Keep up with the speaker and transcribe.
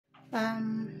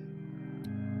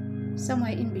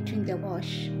Somewhere in between the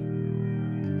wash,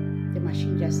 the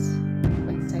machine just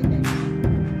went silent.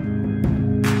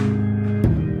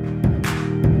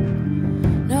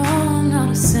 No, I'm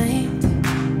not a saint.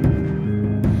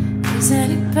 Is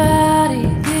anybody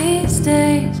these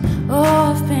days? Oh,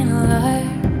 I've been a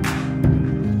liar.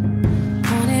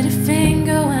 Pointed a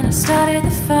finger when I started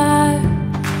the fire,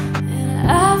 and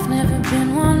I've never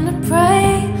been one to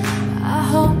pray. I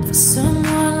hope for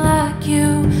someone like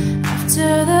you.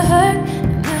 After the hurt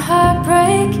and the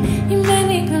heartbreak, you made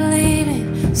me believe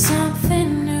in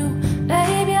something new.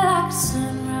 Baby, like a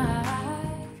sunrise.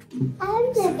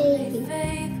 I'm the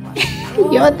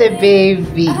baby. You're the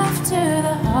baby. After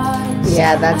the heart,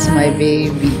 Yeah, that's my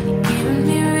baby. giving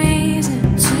me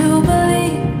reason to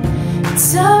believe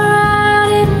it's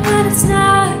alright even when it's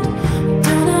not. We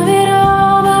don't have it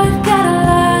all, but we've got a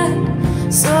lot.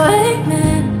 So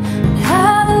amen and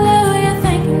hallelujah,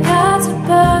 thanking God's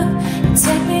above. And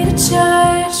take me to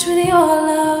church with your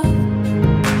love.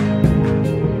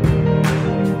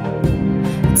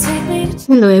 Take me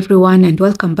to Hello everyone, and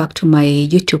welcome back to my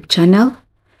YouTube channel.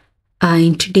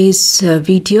 In today's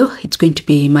video, it's going to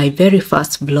be my very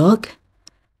first vlog.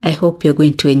 I hope you're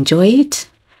going to enjoy it.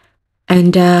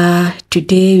 And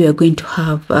today we are going to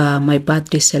have my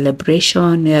birthday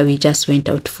celebration where we just went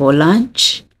out for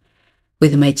lunch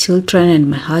with my children and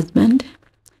my husband.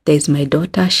 There's my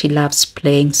daughter. She loves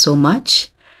playing so much.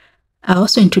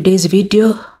 Also in today's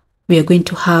video, we are going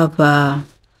to have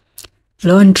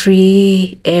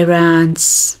laundry,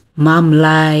 errands, mom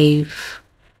life,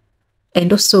 and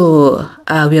also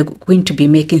we are going to be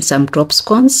making some drop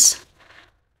scones.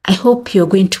 I hope you're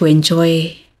going to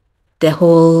enjoy the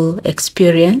whole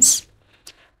experience.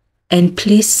 And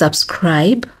please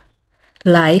subscribe,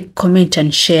 like, comment,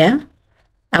 and share.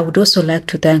 I would also like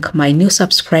to thank my new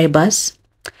subscribers.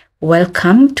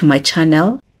 Welcome to my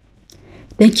channel.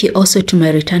 Thank you also to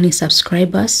my returning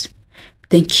subscribers.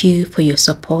 Thank you for your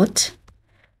support.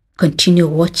 Continue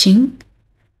watching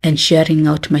and sharing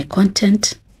out my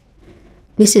content.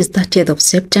 This is 30th of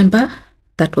September.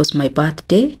 That was my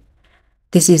birthday.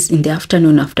 This is in the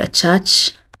afternoon after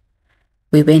church.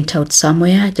 We went out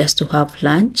somewhere just to have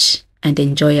lunch and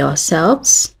enjoy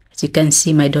ourselves. As you can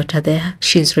see my daughter there,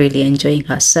 she's really enjoying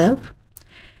herself.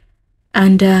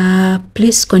 And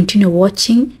please continue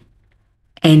watching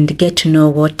and get to know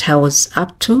what I was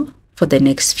up to for the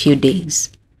next few days.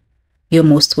 You're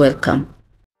most welcome.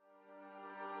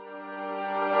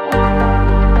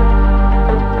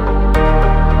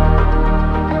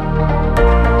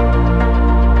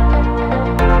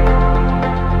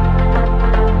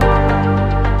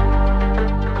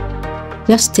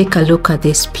 Just take a look at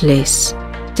this place.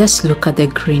 Just look at the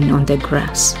green on the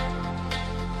grass.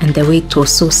 And the way it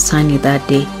was so sunny that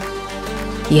day.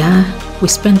 Yeah, we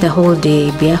spent the whole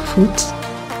day barefoot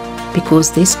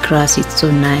because this grass is so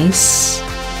nice.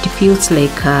 It feels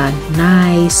like a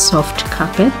nice soft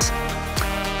carpet.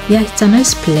 Yeah, it's a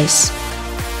nice place.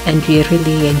 And we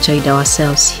really enjoyed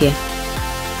ourselves here.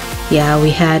 Yeah, we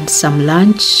had some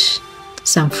lunch,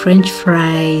 some French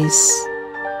fries,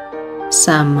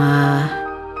 some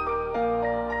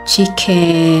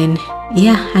chicken.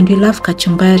 Yeah, and we love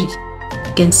kachumbari.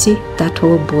 You can see that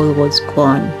whole bowl was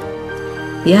gone.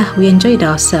 Yeah, we enjoyed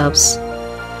ourselves.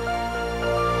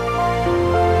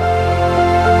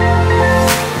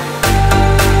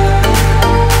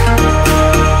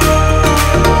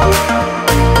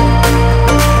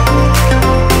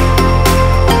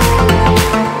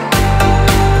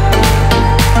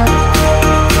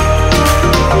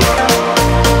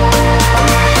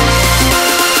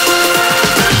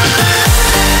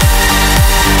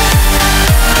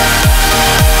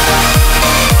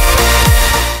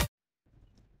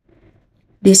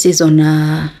 This is on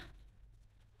a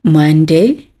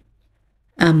Monday.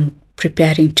 I'm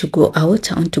preparing to go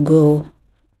out. I want to go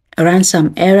run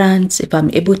some errands if I'm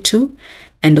able to,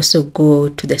 and also go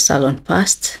to the salon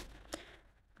first.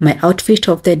 My outfit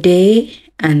of the day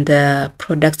and the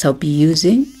products I'll be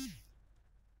using.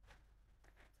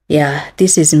 Yeah,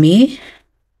 this is me.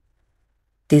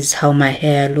 This is how my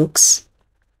hair looks.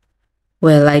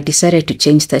 Well, I decided to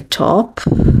change the top.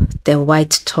 The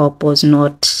white top was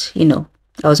not,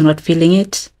 I was not feeling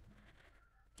it.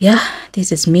 Yeah,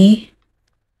 this is me.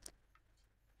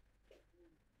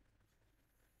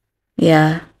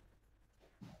 Yeah,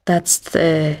 that's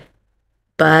the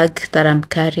bag that I'm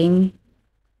carrying.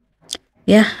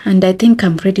 Yeah, and I think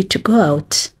I'm ready to go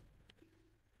out.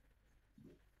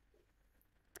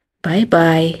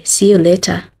 Bye-bye. See you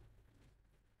later.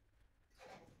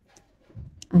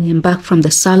 I am back from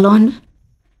the salon,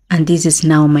 and this is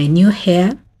now my new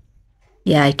hair.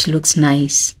 Yeah, it looks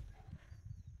nice.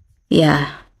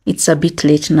 Yeah, it's a bit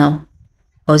late now.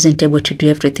 I wasn't able to do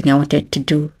everything I wanted to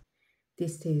do.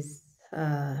 This is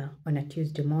on a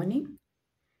Tuesday morning.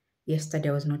 Yesterday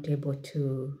I was not able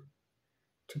to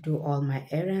do all my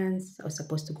errands. I was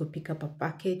supposed to go pick up a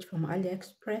package from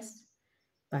AliExpress,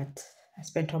 but I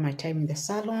spent all my time in the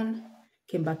salon,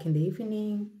 came back in the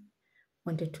evening,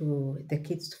 wanted the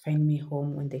kids to find me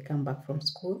home when they come back from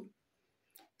school.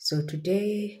 So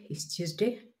today is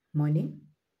Tuesday morning.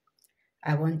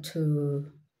 I want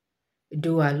to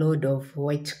do a load of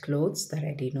white clothes that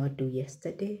I did not do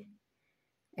yesterday.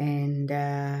 And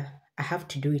I have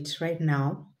to do it right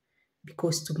now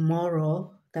because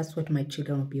tomorrow, that's what my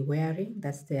children will be wearing.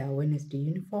 That's their Wednesday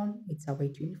uniform. It's a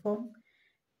white uniform.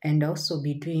 And also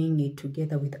be doing it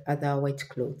together with other white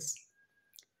clothes.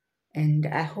 And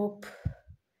I hope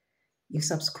you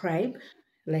subscribe,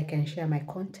 like, and share my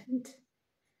content.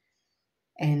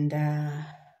 And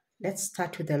let's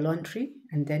start with the laundry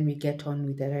and then we get on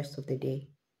with the rest of the day.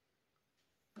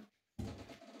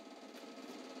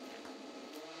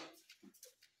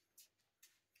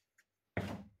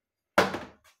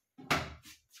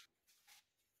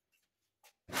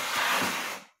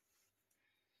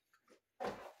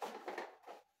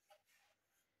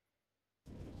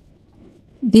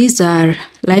 These are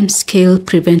lime scale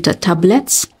preventer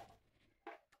tablets.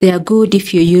 They are good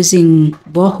if you're using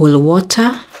borehole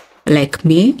water like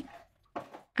me.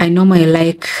 I normally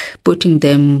like putting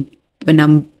them when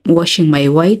I'm washing my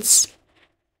whites.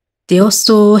 They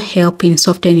also help in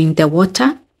softening the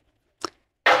water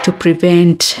to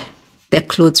prevent the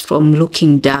clothes from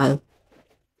looking dull.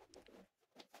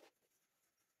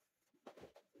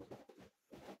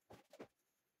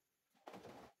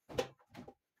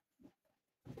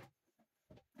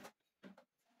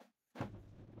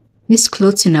 These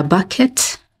clothes in a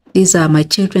bucket, these are my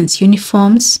children's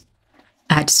uniforms.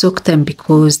 I had soaked them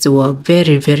because they were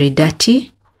very, very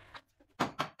dirty.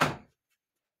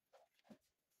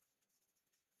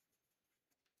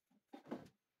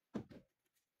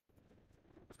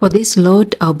 For this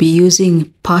load, I'll be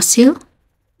using parsley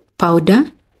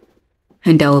powder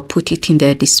and I'll put it in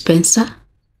the dispenser.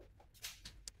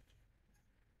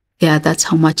 Yeah, that's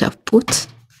how much I've put.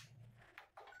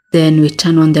 Then we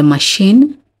turn on the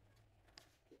machine.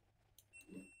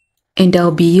 And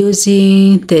I'll be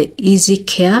using the Easy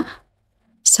Care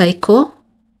cycle.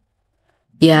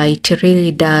 Yeah, it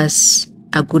really does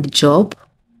a good job.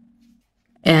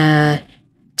 It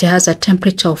has a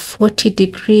temperature of 40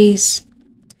 degrees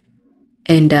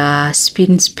and a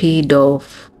spin speed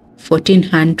of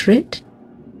 1400.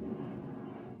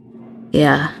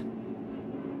 Yeah.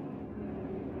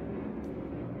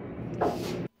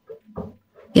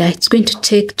 Yeah, it's going to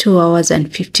take 2 hours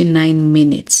and 59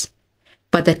 minutes.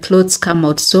 But the clothes come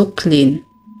out so clean.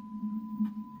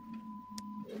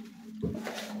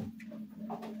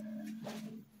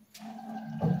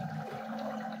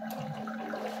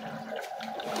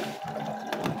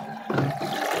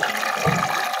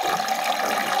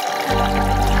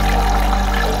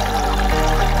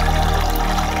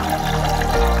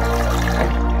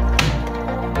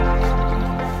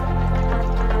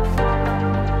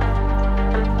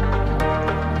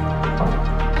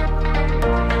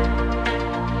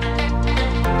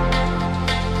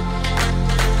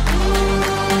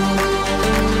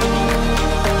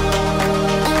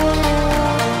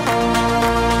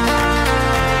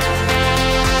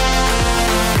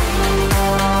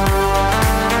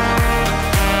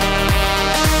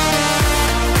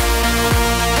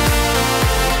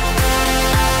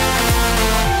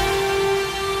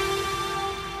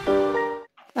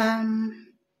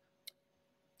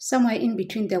 Somewhere in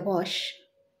between the wash,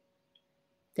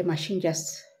 the machine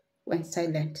just went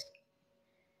silent.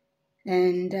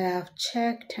 And I've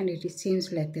checked and it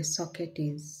seems like the socket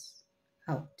is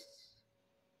out.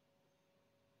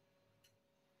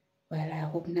 Well, I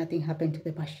hope nothing happened to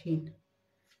the machine.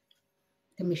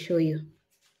 Let me show you.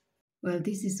 Well,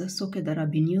 this is a socket that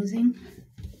I've been using.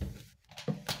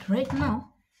 Right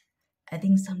now, I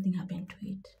think something happened to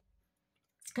it.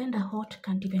 It's kind of hot,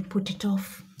 can't even put it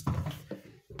off.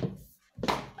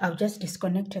 I've just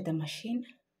disconnected the machine.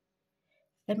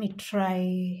 Let me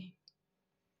try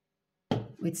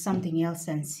with something else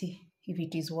and see if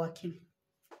it is working.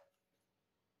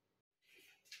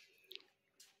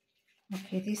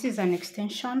 Okay, this is an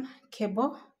extension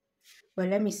cable. Well,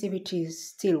 let me see if it is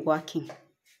still working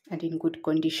and in good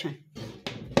condition.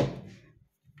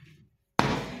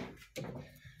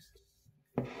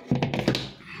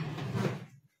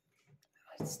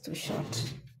 It's too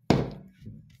short.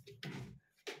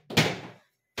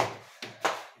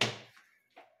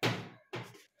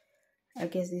 I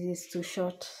guess this is too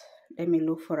short. Let me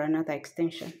look for another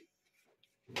extension.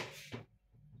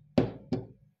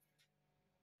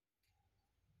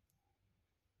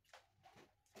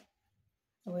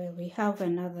 we have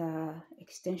another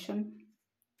extension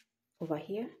over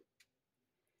here.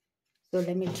 So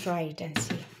let me try it and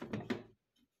see.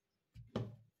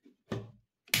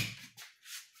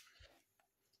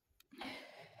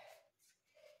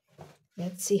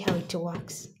 Let's see how it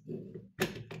works.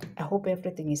 I hope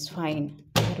everything is fine.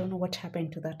 I don't know what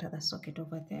happened to that other socket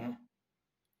over there.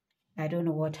 I don't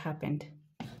know what happened.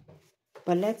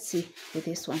 But let's see with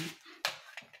this one.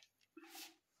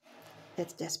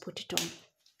 Let's just put it on.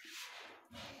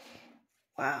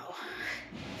 Wow.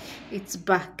 It's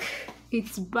back.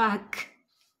 It's back.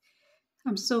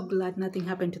 I'm so glad nothing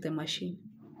happened to the machine.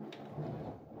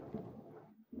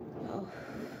 Oh,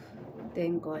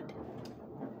 thank God.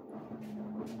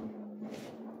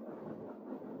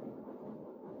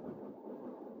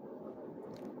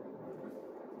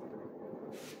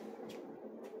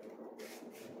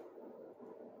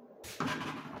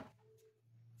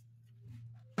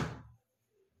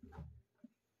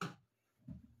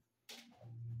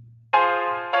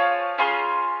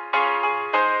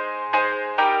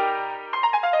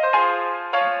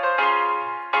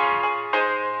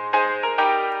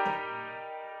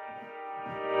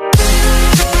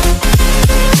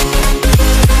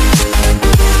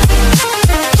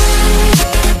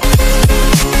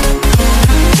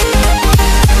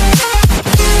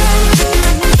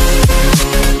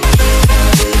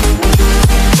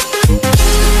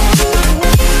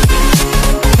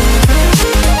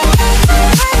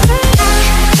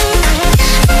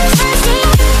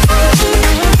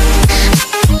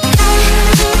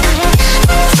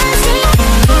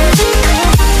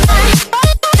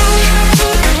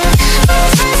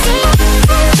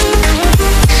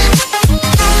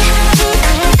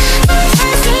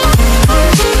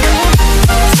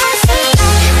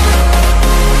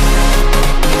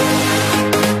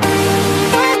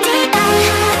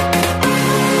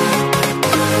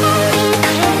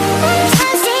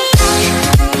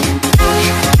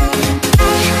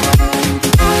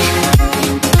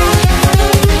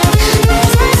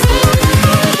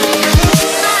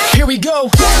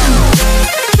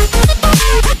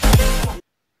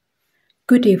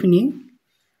 Good evening.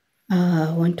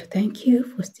 I want to thank you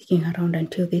for sticking around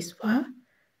until this far.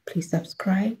 Please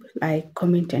subscribe, like,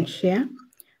 comment, and share.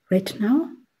 Right now,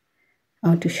 I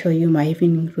want to show you my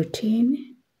evening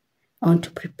routine. I want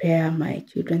to prepare my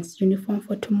children's uniform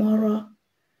for tomorrow.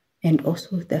 And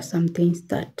also, there are some things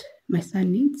that my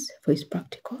son needs for his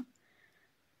practical.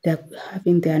 They're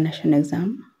having their national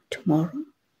exam tomorrow.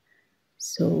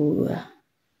 So,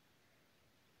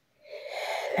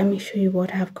 let me show you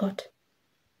what I've got.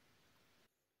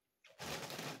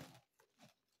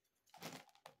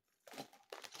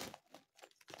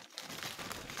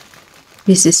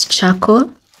 This is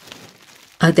charcoal.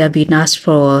 They've been asked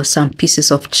for some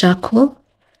pieces of charcoal.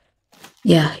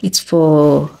 Yeah, it's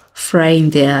for frying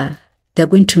they're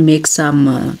going to make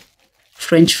some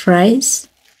French fries.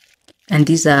 And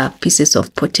these are pieces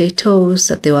of potatoes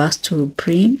that they were asked to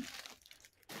bring.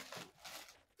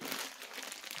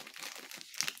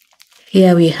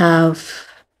 Here we have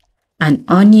an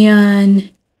onion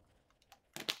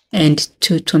and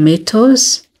 2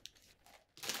 tomatoes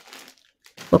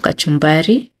for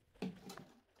kachumbari.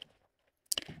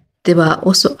 They were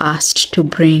also asked to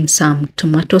bring some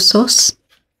tomato sauce.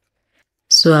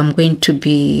 So I'm going to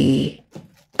be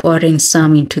pouring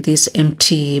some into this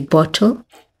empty bottle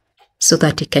so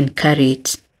that you can carry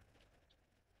it.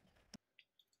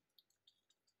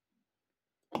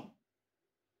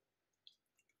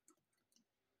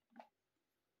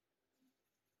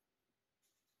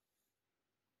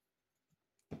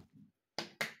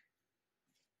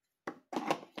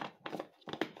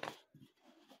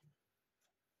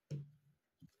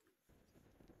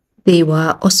 They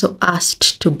were also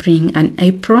asked to bring an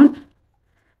apron.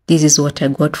 This is what I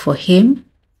got for him.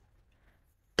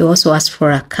 They also asked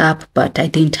for a cap, but I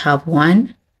didn't have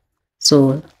one.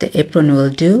 So the apron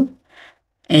will do.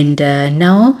 And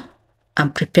now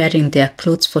I'm preparing their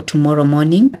clothes for tomorrow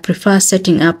morning. I prefer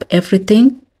setting up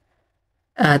everything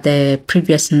the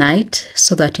previous night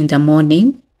so that in the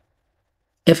morning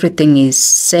everything is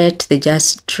set. They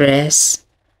just dress,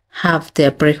 have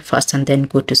their breakfast, and then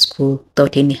go to school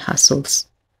without any hassles.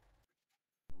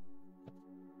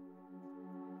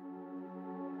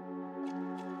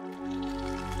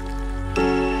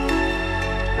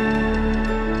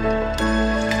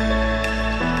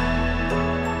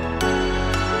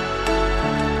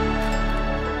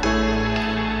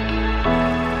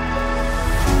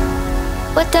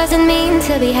 What does it mean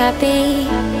to be happy?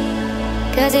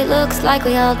 'Cause it looks like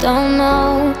we all don't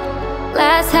know.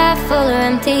 Glass half full or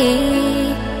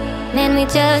empty, man, we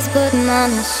just putting on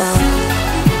the show.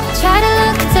 Try to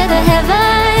look to the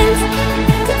heavens,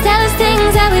 headlines to tell us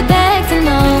things that we beg to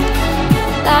know.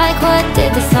 Like, what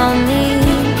did this all mean?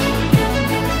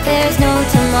 There's no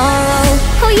tomorrow.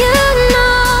 Oh, you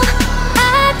know,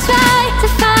 I try to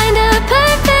find a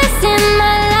purpose in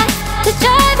my life to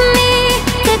drive me,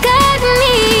 to guide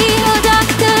me. Oh,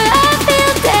 doctor, I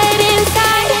feel dead inside.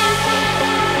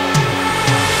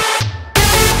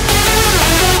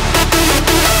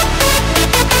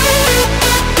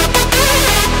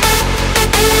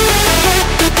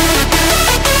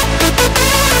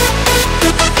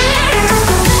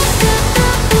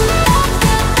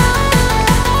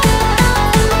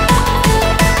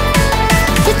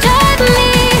 To drive me,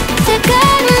 to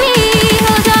guide me.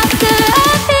 Oh, doctor,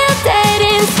 I feel dead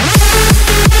inside.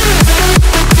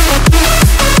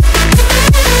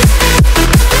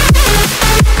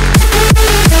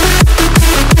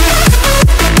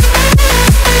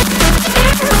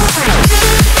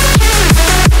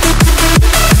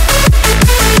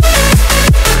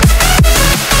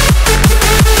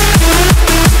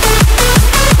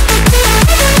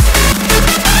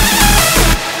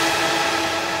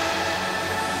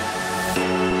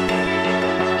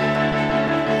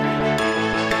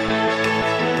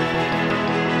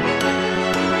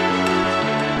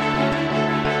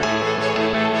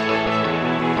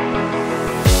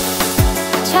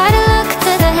 Try to look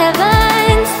to the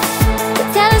heavens to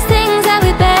tell us things that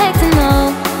we beg to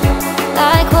know.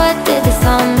 Like, what did this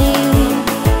all mean?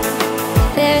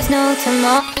 There's no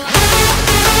tomorrow.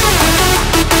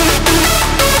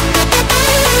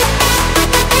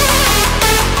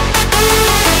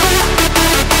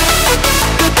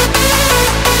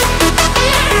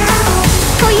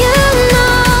 Oh, you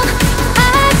know,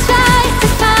 I try to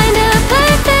find a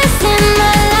purpose in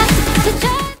my life to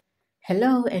drive.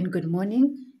 Hello and good morning.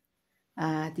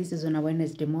 This is on a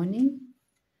Wednesday morning.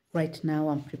 Right now,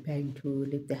 I'm preparing to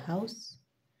leave the house.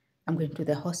 I'm going to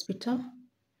the hospital.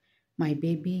 My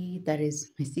baby, that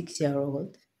is my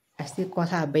 6-year-old, I still call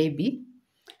her a baby.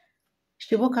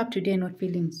 She woke up today not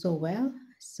feeling so well,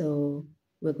 so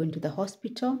we're going to the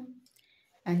hospital.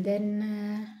 And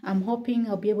then I'm hoping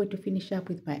I'll be able to finish up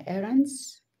with my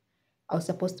errands. I was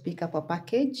supposed to pick up a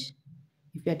package.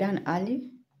 If you're done early,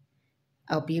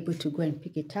 I'll be able to go and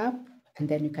pick it up, and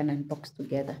then we can unbox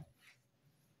together.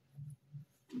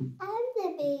 I'm the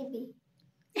baby.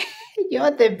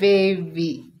 You're the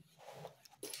baby.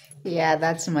 Yeah,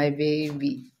 that's my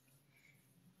baby.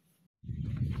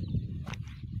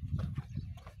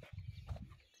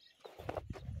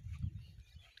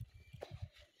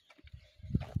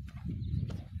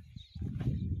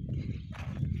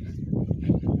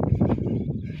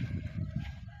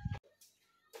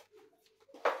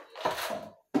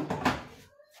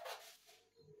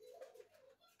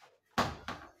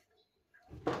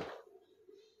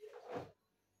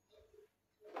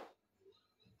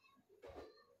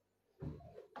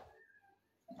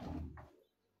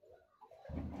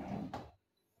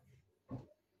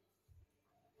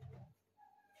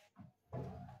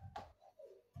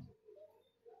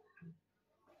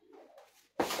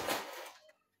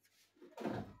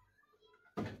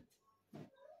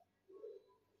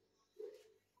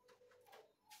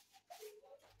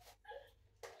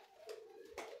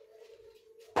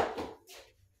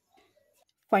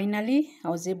 Finally, I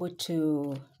was able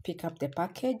to pick up the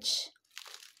package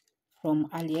from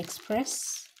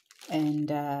AliExpress,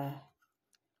 and I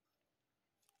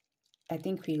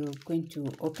think we're going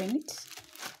to open it.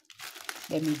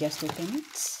 Let me just open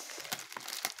it.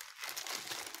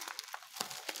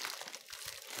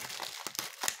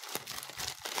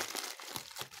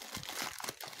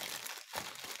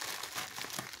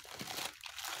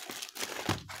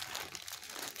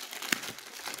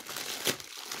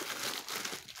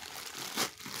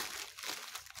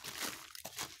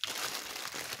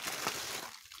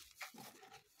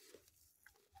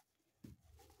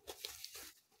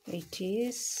 It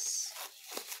is.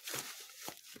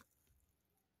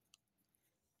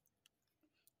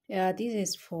 Yeah, this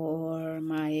is for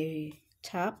my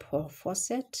tap or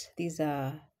faucet. These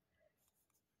are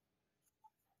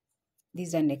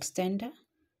an extender.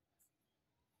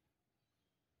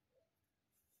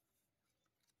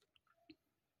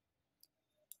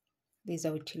 This is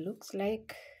how it looks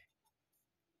like.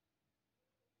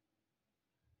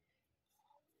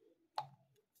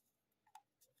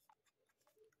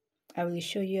 I will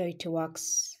show you how it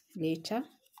works later.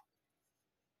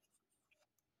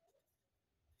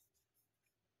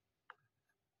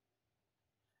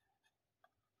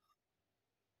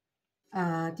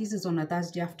 This is on a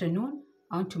Thursday afternoon.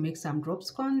 I want to make some drop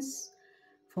scones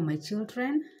for my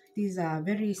children. These are a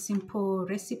very simple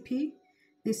recipe.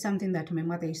 This is something that my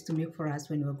mother used to make for us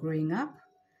when we were growing up.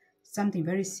 something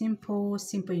very simple,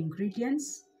 simple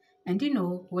ingredients. And you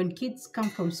know, when kids come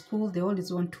from school, they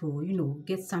always want to, you know,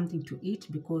 get something to eat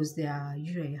because they are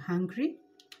usually hungry.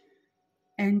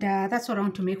 And that's what I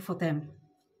want to make for them.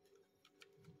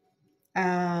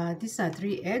 These are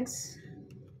 3 eggs.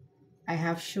 I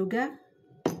have sugar.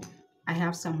 I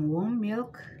have some warm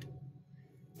milk.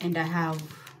 And I have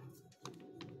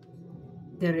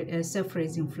the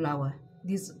self-raising flour.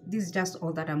 This is just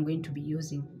all that I'm going to be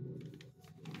using.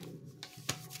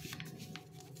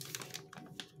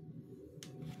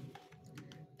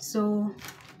 So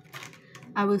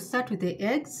I will start with the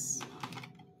eggs.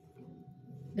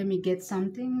 Let me get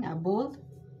something, a bowl.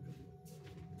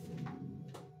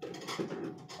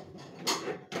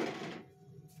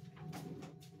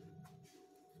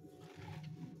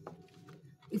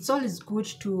 It's always good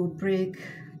to break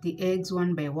the eggs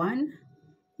one by one.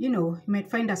 You know, you might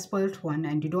find a spoiled one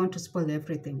and you don't want to spoil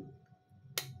everything.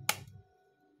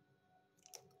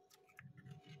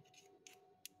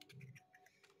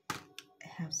 I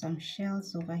have some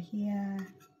shells over here.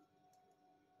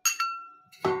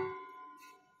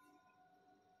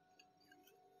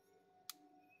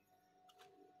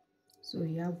 So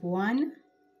you have 1,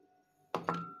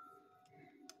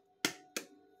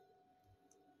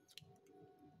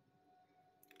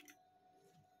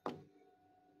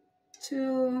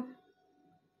 2,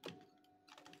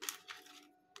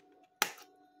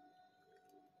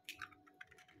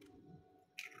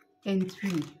 and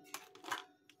 3.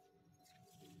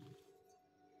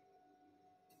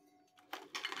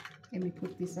 Let me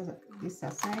put this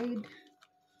aside.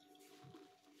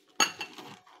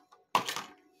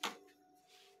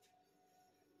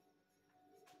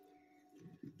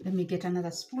 Let me get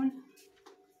another spoon.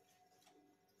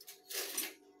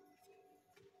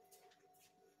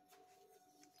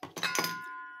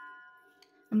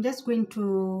 I'm just going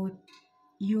to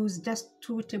use just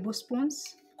 2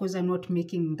 tablespoons because I'm not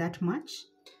making that much.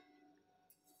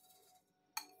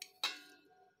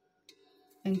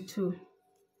 And 2.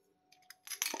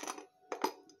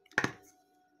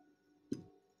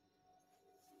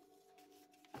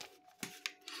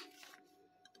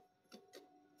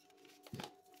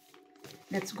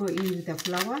 Let's go in with the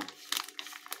flour.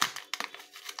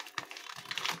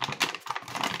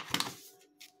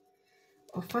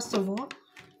 First of all,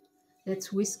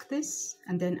 let's whisk this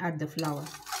and then add the flour.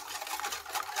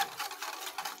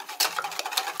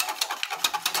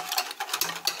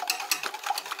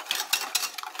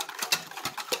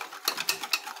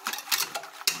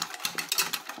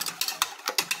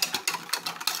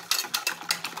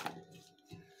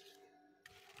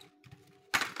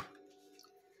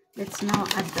 Let's now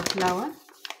add the flour.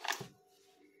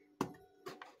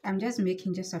 I'm just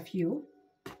making just a few.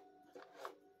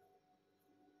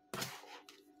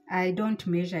 I don't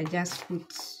measure, I just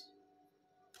put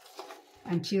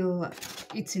until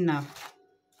it's enough.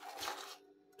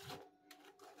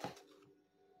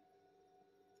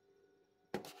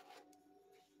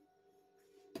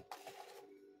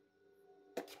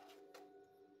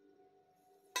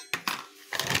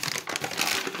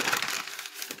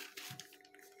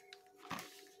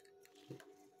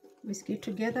 Whisk it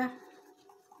together.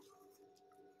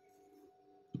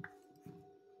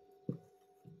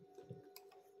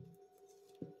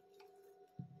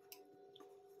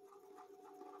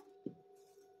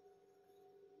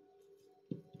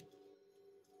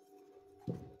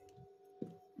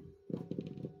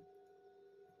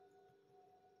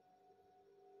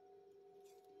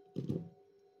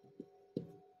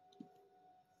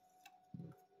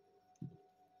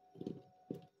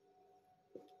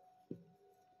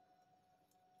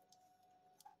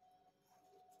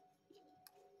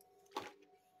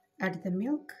 Add the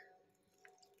milk,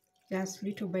 just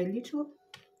little by little.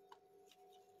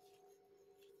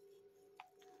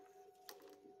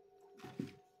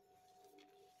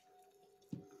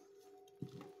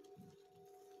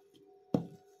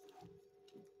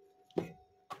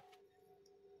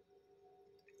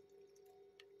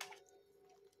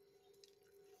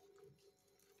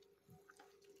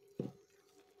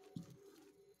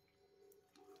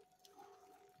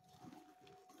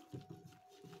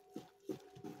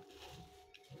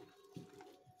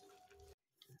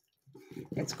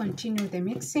 Let's continue the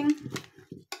mixing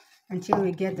until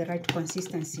we get the right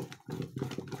consistency.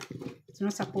 It's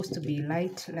not supposed to be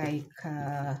light like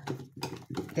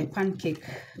the pancake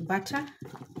batter,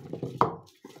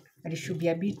 but it should be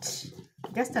a bit,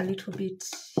 just a little bit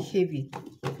heavy.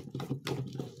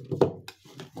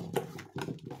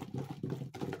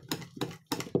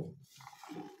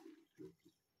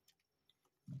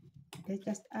 Let's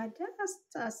just add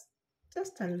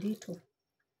just a little,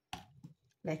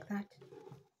 like that.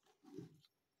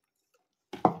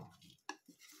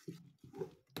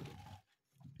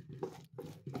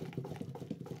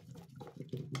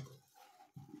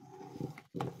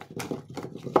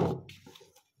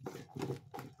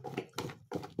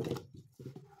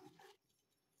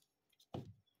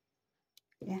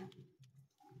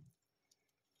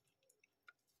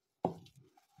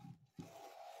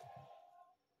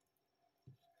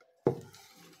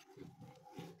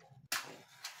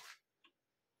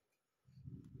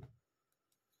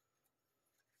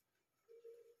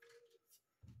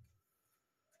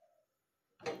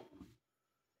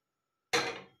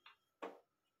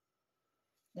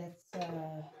 Let's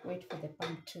wait for the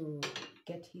pan to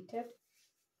get heated.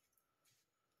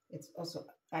 Let's also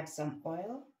add some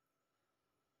oil.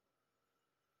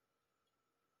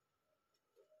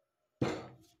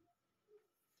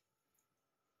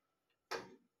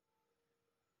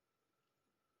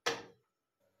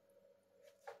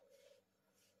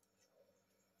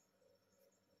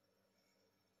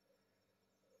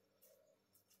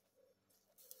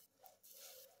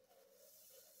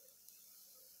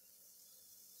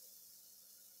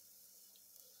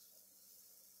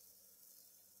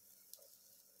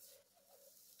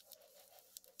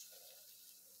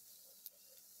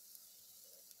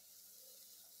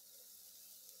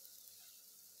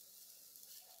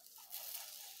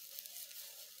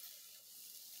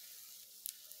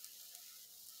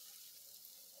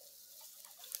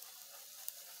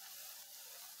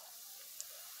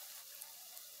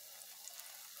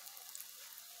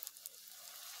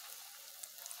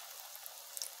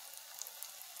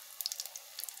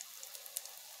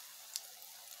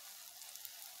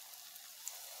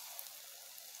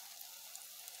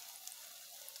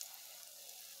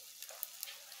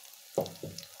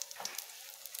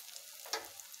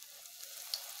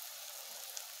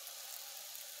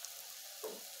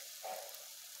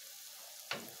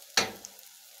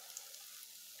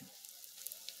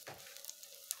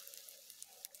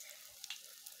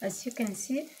 As you can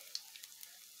see,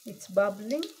 it's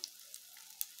bubbling.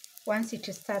 Once it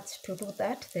starts to do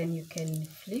that, then you can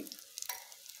flip.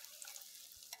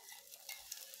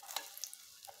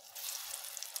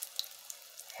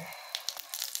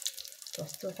 It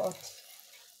was too hot.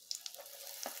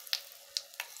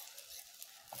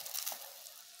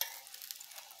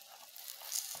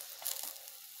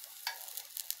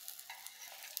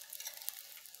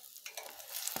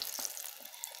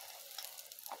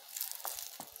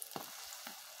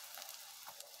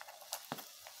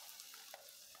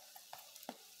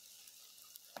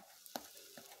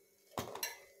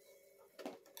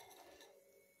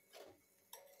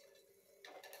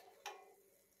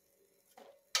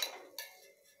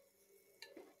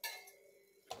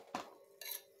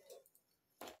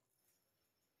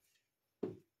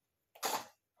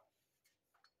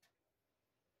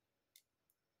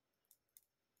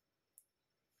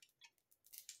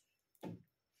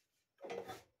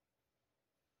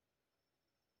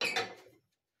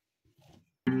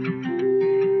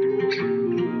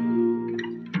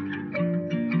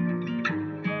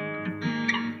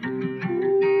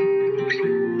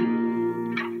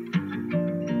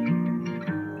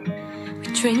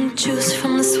 Drink juice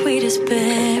from the sweetest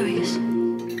berries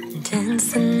and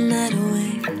dance the night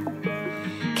away.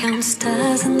 Count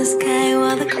stars in the sky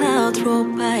while the clouds roll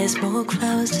by. Smoke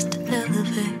flowers just to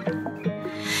elevate.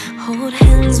 Hold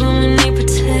hands when we need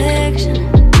protection.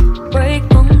 Break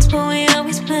bones but we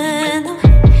always mend them.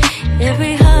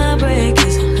 Every heartbreak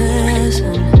is a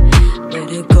lesson.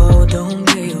 Let it go, don't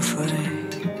be afraid.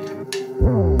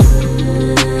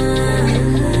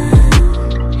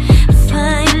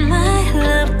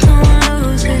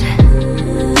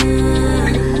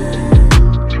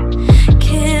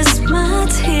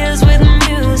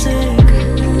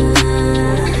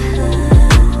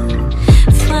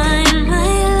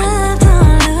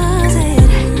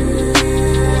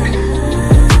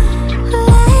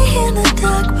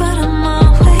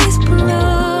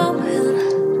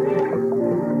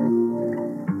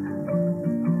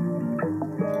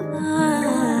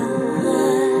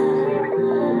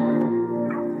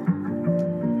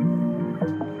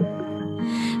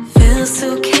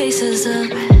 Suitcases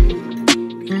up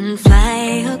and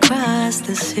fly across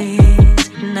the seas.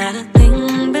 Not a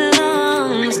thing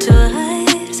belongs to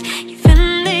us.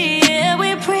 Even the air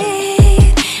we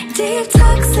breathe. Deep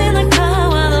talks in the car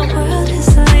while the world is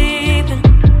sleeping.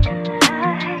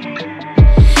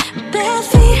 Bare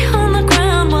feet on the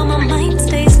ground while my mind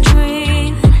stays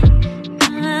dreaming.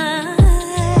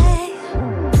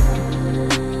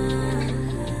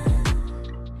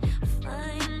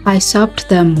 I served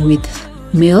them with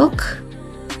milk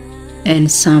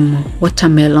and some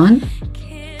watermelon.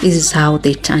 This is how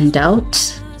they turned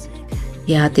out.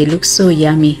 Yeah, they look so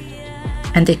yummy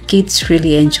and the kids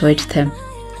really enjoyed them.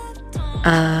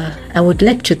 I would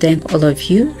like to thank all of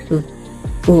you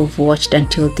who've watched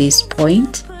until this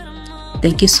point.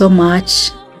 Thank you so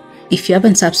much. If you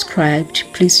haven't subscribed,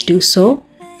 please do so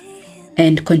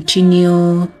and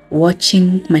continue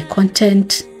watching my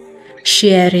content,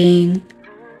 sharing,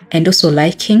 and also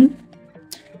liking.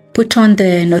 Put on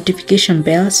the notification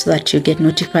bell so that you get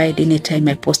notified anytime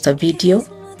I post a video.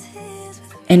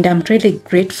 And I'm really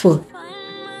grateful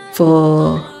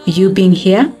for you being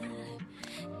here.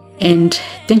 And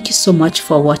thank you so much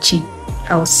for watching.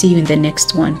 I'll see you in the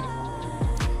next one.